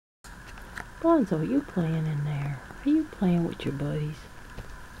Bonzo, you playing in there? Are you playing with your buddies?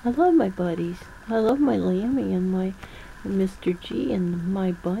 I love my buddies. I love my Lammy and my Mr. G and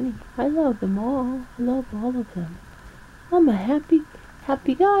my bunny. I love them all. I love all of them. I'm a happy,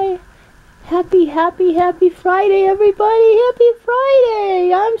 happy guy. Happy Friday, everybody. Happy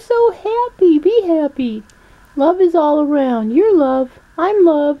Friday. I'm so happy. Be happy. Love is all around. You're love. I'm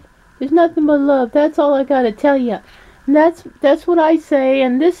love. There's nothing but love. That's all I gotta tell you. And that's what I say.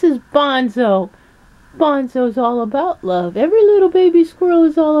 And this is Bonzo. Bonzo's all about love. Every little baby squirrel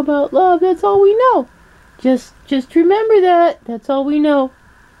is all about love. That's all we know. Just remember that. That's all we know.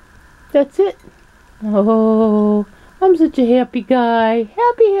 That's it. Oh, I'm such a happy guy.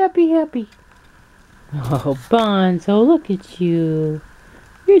 Happy. Oh, Bonzo, look at you.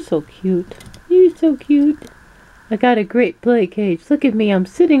 You're so cute. You're so cute. I got a great play cage. Look at me. I'm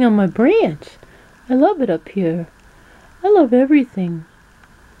sitting on my branch. I love it up here. I love everything.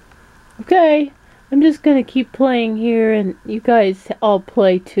 Okay. I'm just going to keep playing here, and you guys all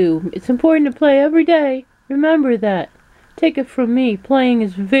play too. It's important to play every day. Remember that. Take it from me. Playing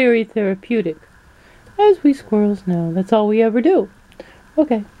is very therapeutic. As we squirrels know. That's all we ever do.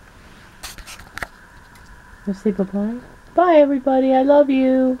 Okay. Let's say bye-bye. Bye, everybody. I love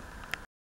you.